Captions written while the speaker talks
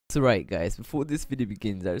So right guys, before this video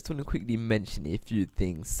begins, I just want to quickly mention a few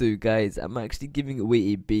things. So guys, I'm actually giving away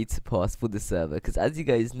a beta pass for the server, because as you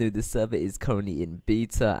guys know, the server is currently in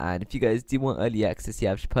beta, and if you guys do want early access, you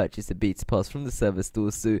have to purchase a beta pass from the server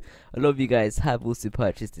store. So a lot of you guys have also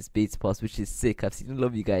purchased this beta pass, which is sick. I've seen a lot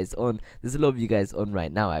of you guys on, there's a lot of you guys on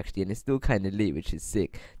right now actually, and it's still kind of late, which is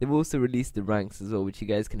sick. They've also released the ranks as well, which you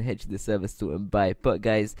guys can head to the server store and buy. But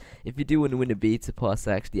guys, if you do want to win a beta pass,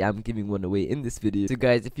 actually I'm giving one away in this video. So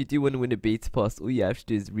guys, if you do want to win a beta pass, all you have to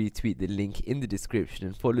do is retweet the link in the description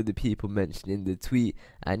and follow the people mentioned in the tweet,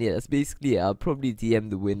 and yeah, that's basically it. I'll probably DM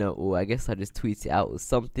the winner, or I guess I'll just tweet it out or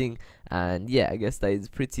something, and yeah, I guess that is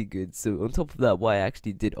pretty good. So on top of that, what I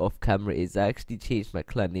actually did off camera is I actually changed my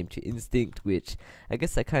clan name to Instinct, which I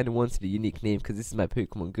guess I kind of wanted a unique name because this is my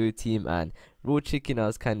Pokemon Go team, and Raw Chicken, I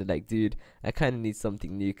was kind of like, dude, I kind of need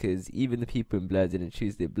something new, because even the people in Blur didn't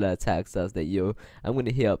choose their Blur tags. So I was like, yo, I'm going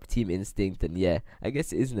to hit up Team Instinct, and yeah, I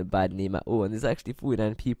guess it isn't a bad name at all, and there's actually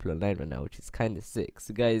 49 people online right now, which is kind of sick.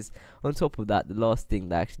 So guys, on top of that, the last thing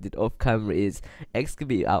that I actually did off camera is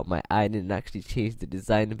excavate out my island and actually change the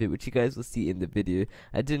design of it, which you guys will see in the video.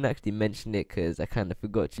 I didn't actually mention it because I kind of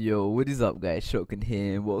forgot. Yo, what is up guys, Shotgun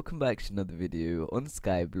here, and welcome back to another video on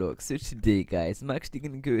Skyblock. So today guys, I'm actually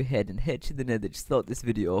going to go ahead and head to the Nether to start this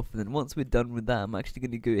video off, and then once we're done with that, I'm actually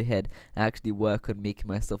going to go ahead and actually work on making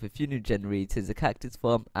myself a few new generators, a cactus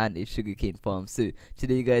farm and a sugarcane farm. So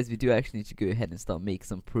today guys, we do actually need to go ahead and start making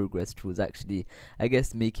some progress towards actually, I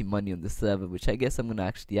guess, making money on the server, which I guess I'm going to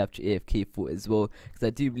actually have to AFK for as well, because I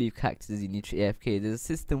do believe cactuses you need to AFK. There's a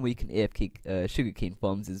system where you can AFK sugarcane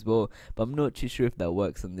farms as well, but I'm not too sure if that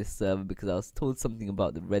works on this server, because I was told something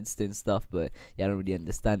about the redstone stuff, but yeah, I don't really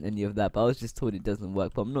understand any of that. But I was just told it doesn't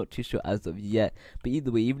work, but I'm not too sure as of yet. But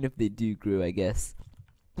either way, even if they do grow, I guess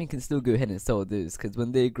you can still go ahead and sell those, because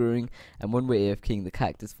when they're growing and when we're AFKing the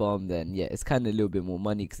cactus farm, then yeah, it's kind of a little bit more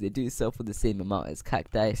money, because they do sell for the same amount as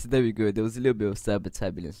cacti. So there we go, there was a little bit of server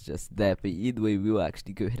turbulence just there, but either way, we will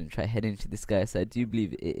actually go ahead and try heading to this guy. So I do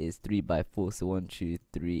believe it is 3x4, so 1 2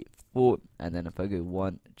 3 4, and then if I go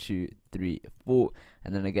 1 2 3 4,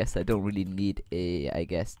 and then I guess I don't really need a, I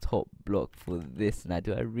guess, top block for this. Now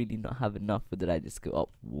do I really not have enough, or did I just go up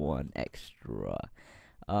one extra?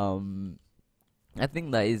 I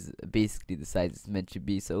think that is basically the size it's meant to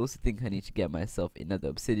be. So I also think I need to get myself another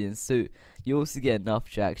obsidian, so you also get enough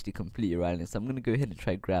to actually complete your island. So I'm gonna go ahead and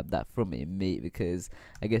try grab that from a mate, because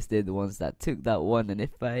I guess they're the ones that took that one, and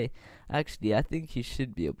if I think he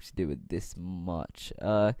should be able to do it this much.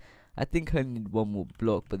 I think I need one more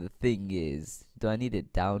block, but the thing is, do I need a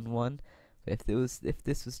down one? If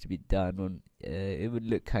this was to be down one, it would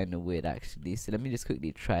look kind of weird actually. So let me just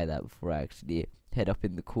quickly try that before I actually head up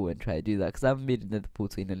in the core and try to do that, because I haven't made another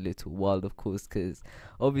portal in a little while, of course, because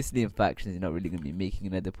obviously in factions you're not really going to be making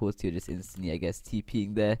another portal, you're just instantly, I guess,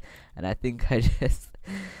 TPing there, and I think I just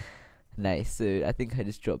nice, so I think I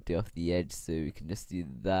just dropped it off the edge, so we can just do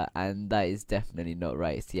that, and that is definitely not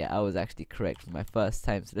right. So yeah, I was actually correct for my first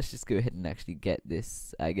time. So let's just go ahead and actually get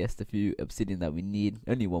this, I guess, the few obsidian that we need.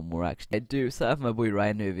 Only one more actually. I do. So I have my boy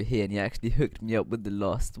Ryan over here, and he actually hooked me up with the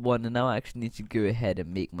last one, and now I actually need to go ahead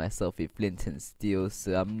and make myself a flint and steel.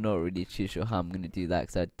 So I'm not really too sure how I'm going to do that,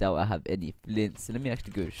 because I doubt I have any flints. So let me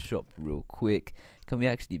actually go shop real quick. Can we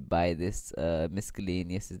actually buy this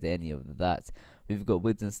miscellaneous? Is there any of that? We've got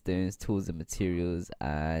woods and stones, tools and materials,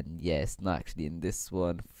 and yes, not actually in this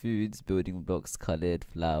one. Foods, building blocks, colored,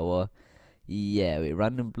 flour. Yeah, wait,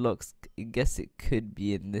 random blocks, I guess it could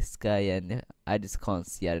be in this guy, and I just can't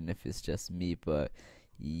see. I don't know if it's just me, but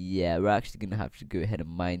yeah, we're actually gonna have to go ahead and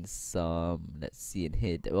mine some. Let's see in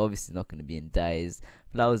here. We're obviously not gonna be in dyes,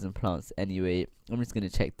 flowers and plants anyway. I'm just gonna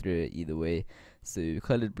check through it either way. So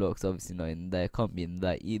colored blocks obviously not in there, can't be in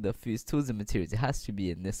that either. Foods, tools and materials, it has to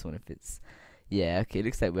be in this one if it's, yeah, okay,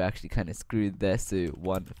 looks like we're actually kind of screwed there. So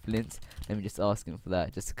 1 flint, let me just ask him for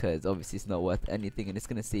that, just because obviously it's not worth anything, and it's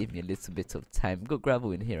going to save me a little bit of time. We've got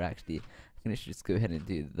gravel in here actually. I'm going to just go ahead and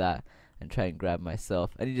do that and try and grab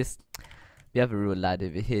myself. And we have a real lad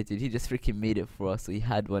over here, dude. He just freaking made it for us, so he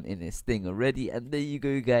had one in his thing already, and there you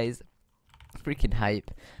go guys. Freaking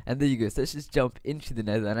hype. And there you go, so let's just jump into the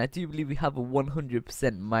nether, and I do believe we have a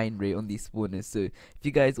 100% mine rate on these spawners. So if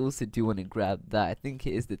you guys also do want to grab that, I think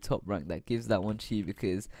it is the top rank that gives that one to you,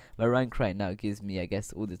 because my rank right now gives me, I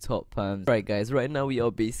guess, all the top perms. Right guys, right now we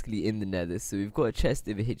are basically in the nether, so we've got a chest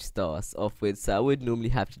over here to start us off with. So I would normally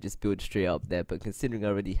have to just build straight up there, but considering I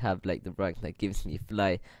already have like the rank that gives me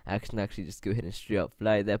fly, I can actually just go ahead and straight up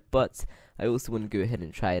fly there. But I also want to go ahead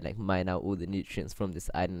and try and like mine out all the nutrients from this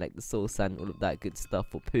island, like the soul sand, all of that good stuff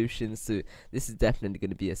for potions. So this is definitely going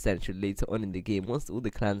to be essential later on in the game once all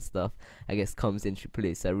the clan stuff I guess comes into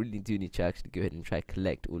place. So I really do need to actually go ahead and try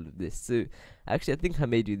collect all of this. So actually I think I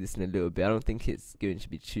may do this in a little bit. I don't think it's going to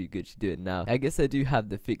be too good to do it now. I guess I do have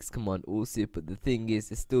the fix command also, but the thing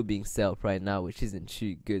is it's still being set up right now, which isn't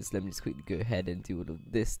too good. So let me just quickly go ahead and do all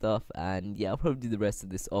of this stuff, and yeah, I'll probably do the rest of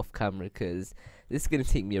this off camera because this is going to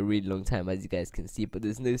take me a really long time, as you guys can see, but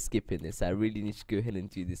there's no skipping this. I really need to go ahead and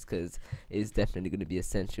do this because it is definitely going to be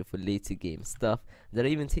essential for later game stuff. Did I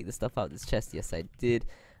even take the stuff out of this chest? Yes, I did.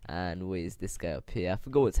 And where is this guy up here? I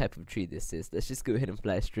forgot what type of tree this is. Let's just go ahead and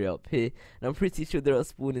fly straight up here, and I'm pretty sure there are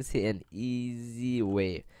spawners here an easy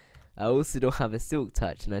way. I also don't have a silk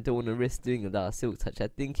touch, and I don't want to risk doing it without a silk touch. I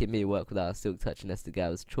think it may work without a silk touch unless the guy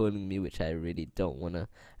was trolling me, which I really don't want to,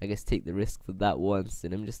 I guess, take the risk for that once.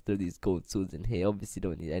 And I'm just throw these gold swords in here. Obviously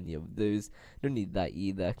don't need any of those. Don't need that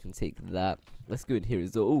either. I can take that. Let's go in here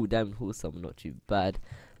as well. Oh, diamond horse, I'm not too bad.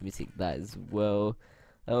 Let me take that as well.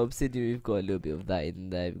 Obsidian, we've got a little bit of that in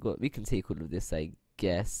there. We can take all of this, I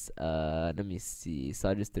guess. Let me see. So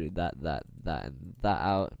I just threw that and that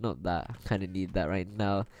out. Not that. I kind of need that right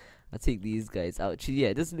now. I'll take these guys out. Actually, yeah,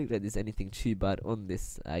 it doesn't look like there's anything too bad on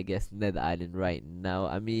this, I guess, nether island right now.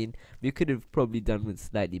 I mean, we could have probably done with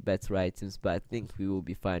slightly better items, but I think we will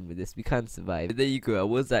be fine with this. We can survive. But there you go. I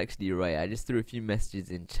was actually right. I just threw a few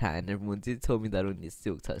messages in chat, and everyone did tell me that I don't need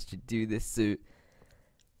silk touch to do this. So,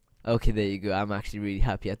 okay, there you go. I'm actually really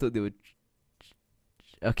happy. I thought they would.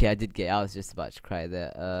 Okay, I did get it. I was just about to cry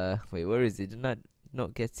there. Wait, where is it? Did not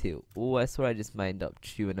get it? Oh, I swear I just mined up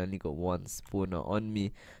 2 and only got 1 spawner on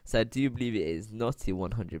me. So I do believe it is not a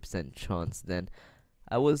 100% chance then.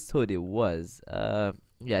 I was told it was.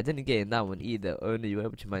 Yeah, I didn't get in that one either. Oh no, you were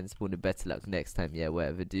able to mine spawner. Better luck next time. Yeah,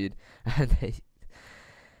 whatever, dude. And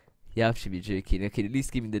yeah, I should be joking. Okay, at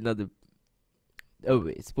least give me another. Oh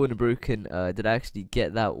wait, spawner broken. Did I actually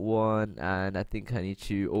get that one? And I think I need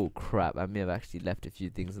to. Oh crap! I may have actually left a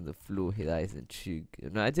few things on the floor here. That isn't too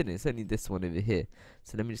good. No, I didn't. It's only this one over here.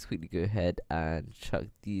 So let me just quickly go ahead and chuck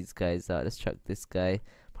these guys out. Let's chuck this guy.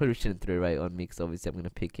 Probably shouldn't throw it right on me because obviously I'm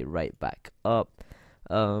gonna pick it right back up.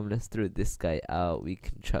 Let's throw this guy out. We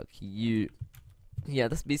can chuck you. Yeah,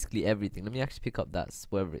 that's basically everything. Let me actually pick up that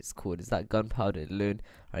whatever it's called. Is that gunpowder alone?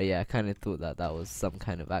 Oh yeah, I kind of thought that was some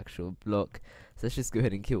kind of actual block. So let's just go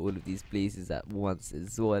ahead and kill all of these blazes at once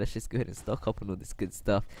as well. Let's just go ahead and stock up on all this good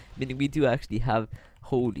stuff. Meaning we do actually have,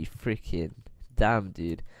 holy freaking damn,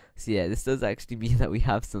 dude. So yeah, this does actually mean that we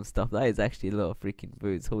have some stuff. That is actually a lot of freaking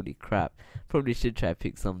votes. Holy crap. Probably should try to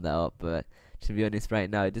pick some of that up, but to be honest, right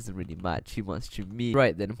now it doesn't really matter too much to me.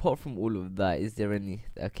 Right then, apart from all of that, is there any?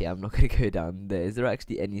 Okay, I'm not gonna go down there. Is there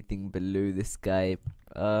actually anything below this guy?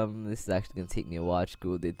 This is actually gonna take me a while to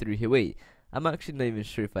go through here. Wait, I'm actually not even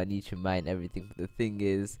sure if I need to mine everything. But the thing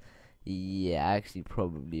is, yeah, I actually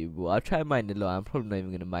probably will. I'll try and mine a lot. I'm probably not even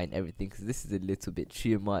going to mine everything because this is a little bit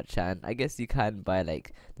too much, and I guess you can buy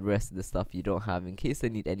like the rest of the stuff you don't have in case I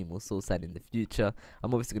need any more soul sand in the future.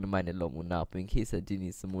 I'm obviously going to mine a lot more now, but in case I do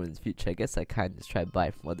need some more in the future, I guess I can just try buy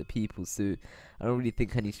from other people. So I don't really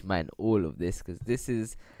think I need to mine all of this because this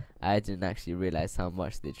is, I didn't actually realize how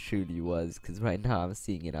much it truly was, because right now I'm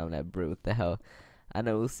seeing it, I'm like, bro, what the hell. And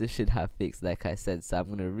I also should have fixed, like I said, so I'm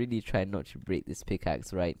going to really try not to break this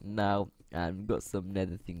pickaxe right now. And we've got some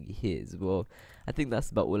nether thingy here as well. I think that's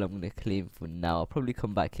about all I'm going to claim for now. I'll probably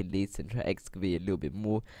come back here later and try to excavate a little bit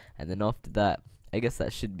more, and then after that, I guess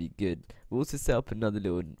that should be good. We'll also set up another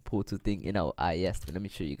little portal thing in our IS, but let me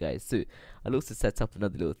show you guys. So I'll also set up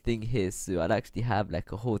another little thing here, so I'll actually have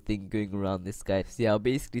like a whole thing going around this guy. So yeah, I'll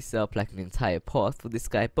basically set up like an entire path for this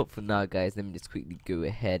guy. But for now, guys, let me just quickly go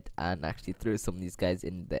ahead and actually throw some of these guys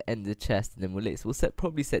in the ender chest, and then we'll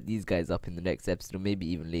probably set these guys up in the next episode, or maybe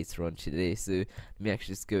even later on today. So let me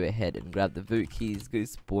actually just go ahead and grab the vote keys, go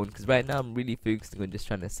spawn, because right now I'm really focusing on just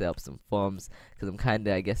trying to set up some farms, because I'm kind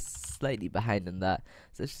of, I guess, slightly behind on that.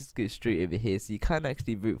 So let's just go straight over here. So you can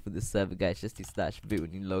actually vote for the server, guys, just /vote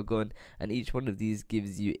when you log on, and each one of these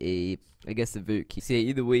gives you a, I guess, a vote key. So yeah,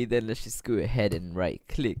 either way, then let's just go ahead and right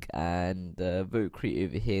click and vote create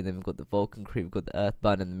over here. Then we've got the Vulcan crate, we've got the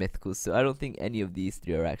Earthbound and the mythical. So I don't think any of these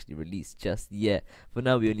three are actually released just yet. For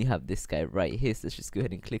now, we only have this guy right here, so let's just go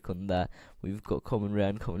ahead and click on that. We've got common, rare,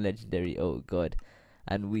 uncommon, legendary, oh god,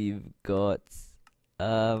 and we've got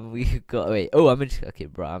wait, oh, okay,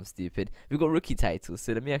 bro, I'm stupid. We've got rookie titles,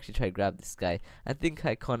 so let me actually try to grab this guy. I think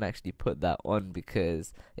I can't actually put that on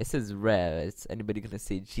because it says rare. Is anybody gonna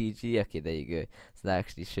say GG? Okay, there you go. So that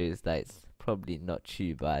actually shows that it's probably not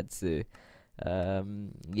too bad. So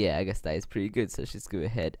Yeah, I guess that is pretty good. So let's just go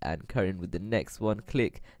ahead and carry on with the next one.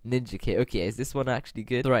 Click ninja kit. Okay, is this one actually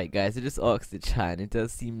good? Alright guys, I just asked the chat and it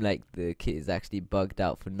does seem like the kit is actually bugged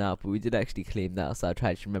out for now, but we did actually claim that, so I'll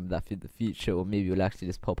try to remember that for the future, or maybe it'll actually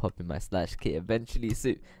just pop up in my slash kit eventually.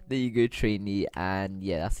 So there you go, trainee. And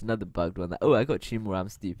yeah, that's another bugged one. Oh, I got 2 more. I'm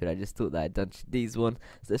stupid. I just thought that I'd done today's one.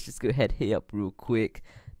 So let's just go ahead, hit up real quick.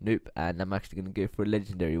 Nope. And I'm actually gonna go for a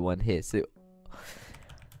legendary one here. So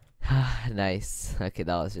nice. Okay,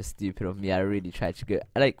 that was just stupid of me. I really tried to go,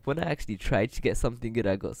 like, when I actually tried to get something good,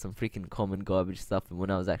 I got some freaking common garbage stuff, and when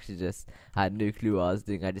I was actually I had no clue what I was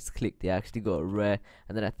doing, I just clicked it. I actually got a rare,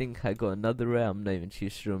 and then I think I got another rare. I'm not even too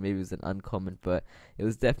sure, maybe it was an uncommon, but it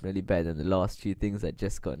was definitely better than the last 2 things I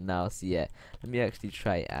just got now. So yeah, let me actually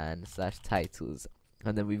try and slash titles,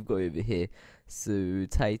 and then we've got over here, so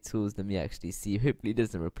titles, let me actually see. Hopefully it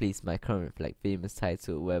doesn't replace my current like famous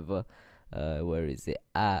title or whatever. Where is it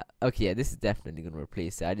at? Okay, yeah, this is definitely gonna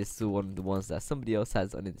replace it. I just saw one of the ones that somebody else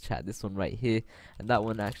has on in the chat, this one right here, and that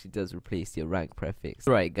one actually does replace your rank prefix.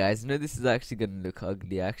 Right guys, I know this is actually gonna look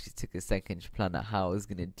ugly. I actually took a second to plan out how I was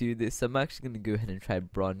gonna do this, so I'm actually gonna go ahead and try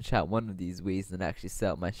branch out one of these ways and actually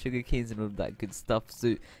set up my sugar canes and all that good stuff.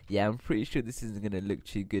 So yeah, I'm pretty sure this isn't gonna look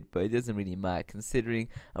too good, but it doesn't really matter considering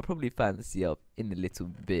I'll probably fancy up in a little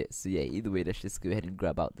bit. So yeah, either way, let's just go ahead and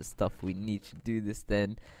grab out the stuff we need to do this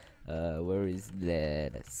then. Where is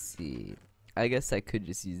that? Let's see. I guess I could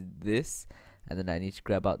just use this, and then I need to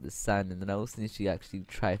grab out the sand, and then I also need to actually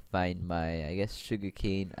try find my, I guess,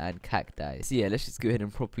 sugarcane and cacti. So yeah, let's just go ahead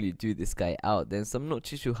and properly do this guy out then. So I'm not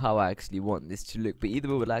too sure how I actually want this to look, but either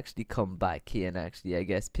way we'll actually come back here and actually, I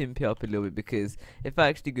guess, pimp it up a little bit, because if I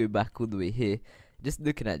actually go back all the way here, just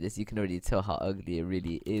looking at this, you can already tell how ugly it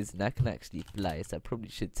really is, and I can actually fly, so I probably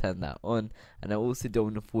should turn that on. And I also don't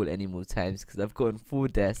want to fall any more times, because I've gotten 4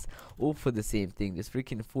 deaths all for the same thing, just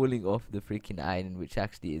freaking falling off the freaking island, which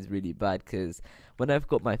actually is really bad. Because when I've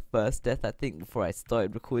got my first death, I think before I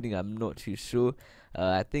started recording, I'm not too sure,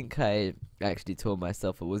 I think I actually told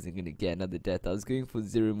myself I wasn't going to get another death. I was going for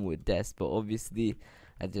 0 more deaths, but obviously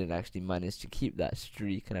I didn't actually manage to keep that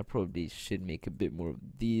streak, and I probably should make a bit more of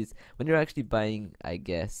these. When you're actually buying, I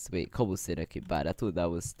guess, wait, cobblestone, okay, bad, I thought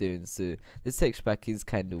that was stone, so this texture pack is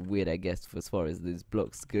kind of weird, I guess, for as far as those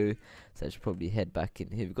blocks go, so I should probably head back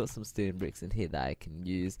in here. We've got some stone bricks in here that I can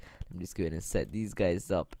use. Let me just go ahead and set these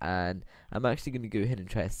guys up, and I'm actually going to go ahead and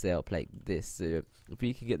try to set up like this. So if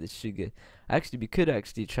we can get the sugar, actually we could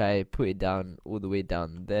actually try put it down all the way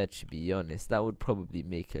down there, to be honest. That would probably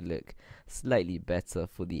make it look slightly better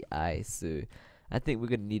for the eye. So I think we're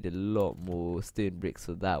gonna need a lot more stone bricks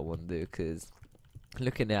for that one though, because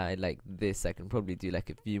looking at it like this, I can probably do like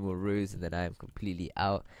a few more rows and then I am completely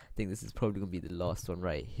out. I think this is probably gonna be the last one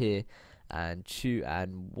right here, and 2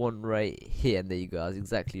 and 1 right here, and there you go, I was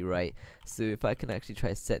exactly right. So if I can actually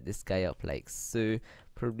try to set this guy up like so,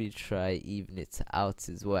 probably try even it out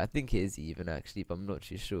as well. I think it is even actually, but I'm not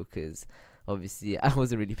too sure, because obviously I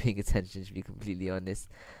wasn't really paying attention, to be completely honest.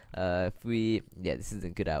 Yeah, this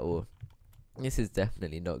isn't good at all. This is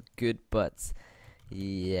definitely not good, but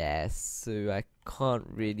yeah, so I can't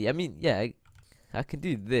really, I mean, yeah, I can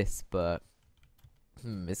do this, but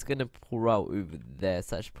it's gonna pour out over there,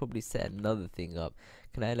 so I should probably set another thing up.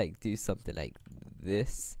 Can I like do something like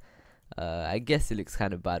this? I guess it looks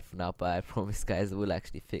kind of bad for now, but I promise guys I will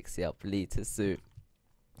actually fix it up later. So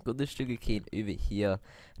got the sugarcane over here,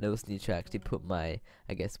 and I also need to actually put my,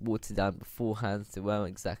 I guess, water down beforehand. So where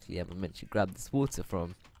exactly am I meant to grab this water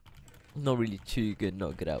from? Not really too good,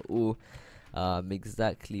 not good at all.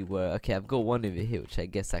 Exactly where, okay, I've got one over here which I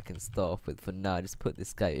guess I can start off with for now. Just put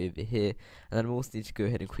this guy over here, and then I also need to go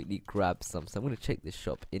ahead and quickly grab some, so I'm going to check the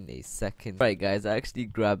shop in a second. Right guys, I actually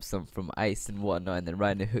grabbed some from ice and whatnot, and then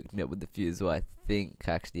Rhino hooked me up with a few as well. I think,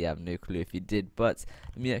 actually I have no clue if he did, but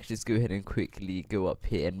let me actually just go ahead and quickly go up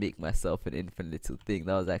here and make myself an infinite little thing.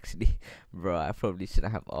 That was actually, bro, I probably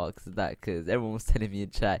shouldn't have asked that, because everyone was telling me in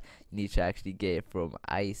chat you need to actually get it from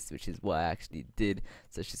ice, which is what I actually did.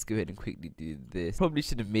 So let's just go ahead and quickly do this. Probably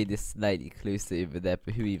should have made this slightly closer over there,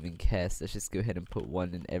 but who even cares? Let's just go ahead and put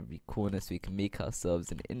one in every corner so we can make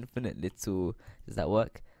ourselves an infinite little, does that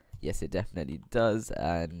work? Yes, it definitely does.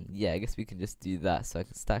 And yeah, I guess we can just do that, so I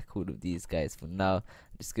can stack all of these guys for now.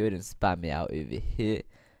 Just go ahead and spam it out over here.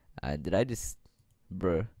 And did I just,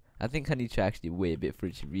 bro, I think I need to actually wait a bit for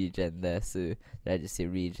it to regen there. So did I just say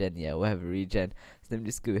regen? Yeah, whatever, regen. So let me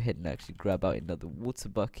just go ahead and actually grab out another water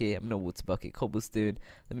bucket. I'm not water bucket, cobblestone.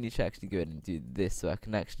 Let me need to actually go ahead and do this so I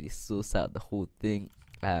can actually source out the whole thing.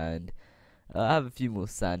 And I have a few more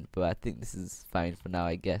sand, but I think this is fine for now,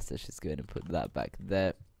 I guess. Let's just go ahead and put that back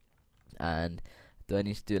there. And I Do I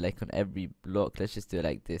need to do it like on every block? Let's just do it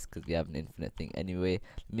like this because we have an infinite thing anyway.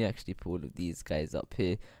 Let me actually put all of these guys up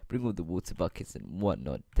here, bring all the water buckets and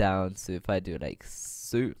whatnot down. So if I do it like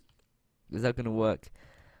so, is that gonna work?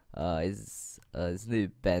 There's no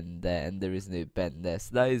bend there and there is no bend there,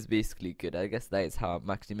 so that is basically good. I guess that is how I'm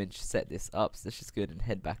actually meant to set this up. So let's just go ahead and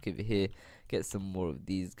head back over here, get some more of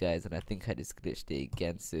these guys, and I think I just glitched it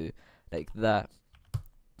again, so like that.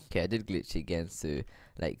 Okay, I did glitch it again, so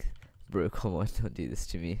like, bro, come on, don't do this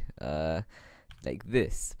to me. Like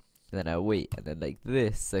this, and then I wait, and then like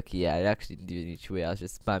this. Okay, yeah, I actually didn't do it each way. I was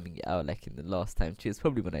just spamming it out like in the last time too. It's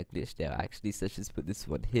probably when I glitched it out actually. So let's just put this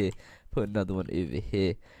one here, put another one over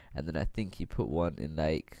here, and then I think you put one in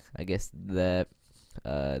like, I guess there,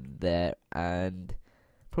 there, and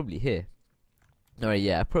probably here. Alright,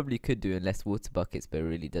 yeah, I probably could do in less water buckets, but it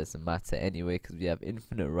really doesn't matter anyway because we have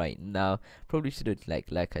infinite right now. Probably should have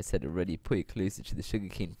like I said already, put it closer to the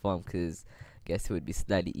sugarcane farm because I guess it would be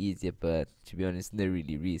slightly easier, but to be honest, no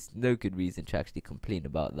good reason to actually complain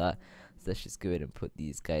about that. So let's just go ahead and put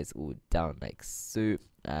these guys all down like so,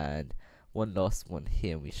 and one last one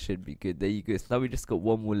here and we should be good. There you go. So now we just got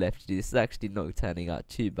one more left to do. This is actually not turning out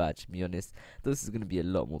too bad, to be honest. This is going to be a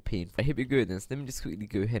lot more painful. Right, here we go then. So let me just quickly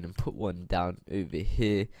go ahead and put one down over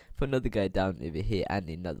here, put another guy down over here, and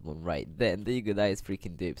another one right there. And there you go. That is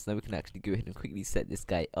freaking dope. So now we can actually go ahead and quickly set this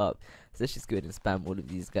guy up. So let's just go ahead and spam all of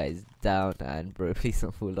these guys down, and bro, please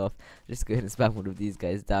don't fall off. Just go ahead and spam all of these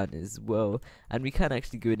guys down as well, and we can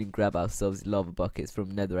actually go ahead and grab ourselves lava buckets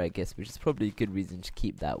from nether, I guess, which is probably a good reason to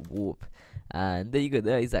keep that warp. And there you go.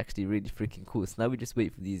 That is actually really freaking cool. So now we just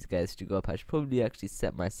wait for these guys to go up. I should probably actually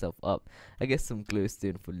set myself up, I guess, some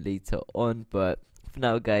glowstone for later on, but for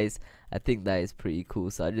now, guys, I think that is pretty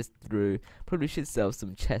cool. So I just probably should sell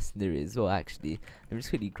some chests near it as well. Actually, let me just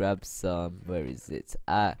quickly grab some. Where is it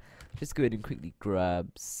at? Just go ahead and quickly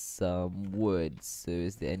grab some wood. So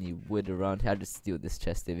is there any wood around here? I'll just steal this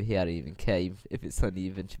chest over here. I don't even care if it's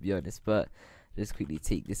uneven, to be honest, but just quickly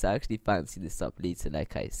take this. I actually fancy this up later,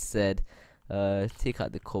 like I said. Take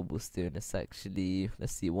out the cobblestone.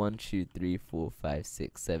 Let's see, 1 2 3 4 5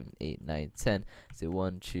 6 7 8 9 10. So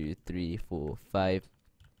 1 2 3 4 5.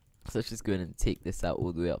 So let's just go ahead and take this out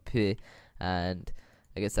all the way up here, and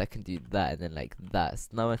I guess I can do that and then like that. So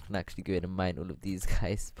now I can actually go ahead and mine all of these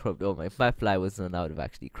guys. Probably, oh, if my fly was on, I would have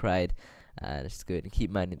actually cried. And let's just go ahead and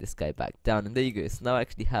keep mining this guy back down, and there you go. So now I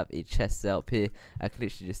actually have a chest set up here. I can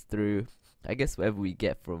literally just throw, I guess, whatever we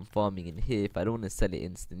get from farming in here if I don't want to sell it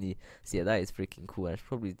instantly. So yeah, that is freaking cool. I should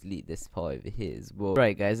probably delete this part over here as well.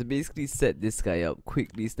 Right, guys, I basically set this guy up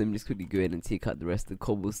quickly, so let me just quickly go ahead and take out the rest of the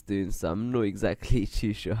cobblestone. So I'm not exactly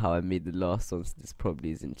too sure how I made the last one, so this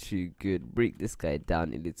probably isn't too good. Break this guy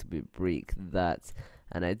down a little bit, break that.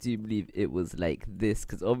 And I do believe it was like this,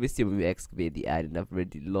 because obviously when we excavate the island, I've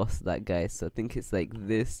already lost that guy. So I think it's like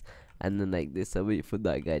this, and then like this. I wait for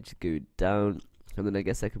that guy to go down, and then I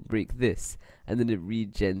guess I can break this, and then it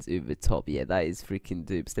regens over top. Yeah, that is freaking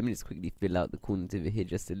dope. So let me just quickly fill out the corners over here,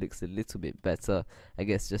 just so it looks a little bit better, I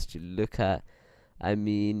guess, just to look at. I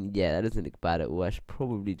mean, yeah, that doesn't look bad at all. I should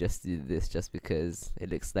probably just do this just because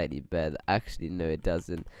it looks slightly better. Actually, no, it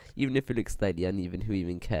doesn't. Even if it looks slightly uneven, who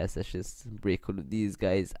even cares? Let's just break all of these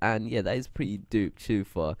guys. And yeah, that is pretty dope too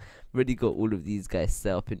far. Already got all of these guys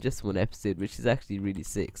set up in just one episode, which is actually really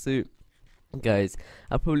sick. So guys,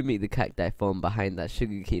 I'll probably make the cacti farm behind that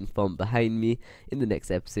sugarcane farm behind me in the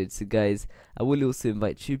next episode. So guys, I will also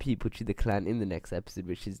invite 2 people to the clan in the next episode,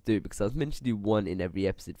 which is dope, because I was meant to do 1 in every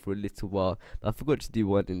episode for a little while, but I forgot to do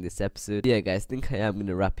 1 in this episode. Yeah guys, I think I am going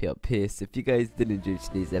to wrap it up here. So if you guys did enjoy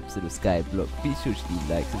today's episode of Skyblock, be sure to leave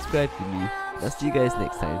a like, subscribe for me, and I'll see you guys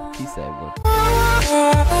next time. Peace out,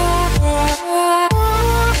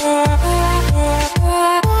 everyone.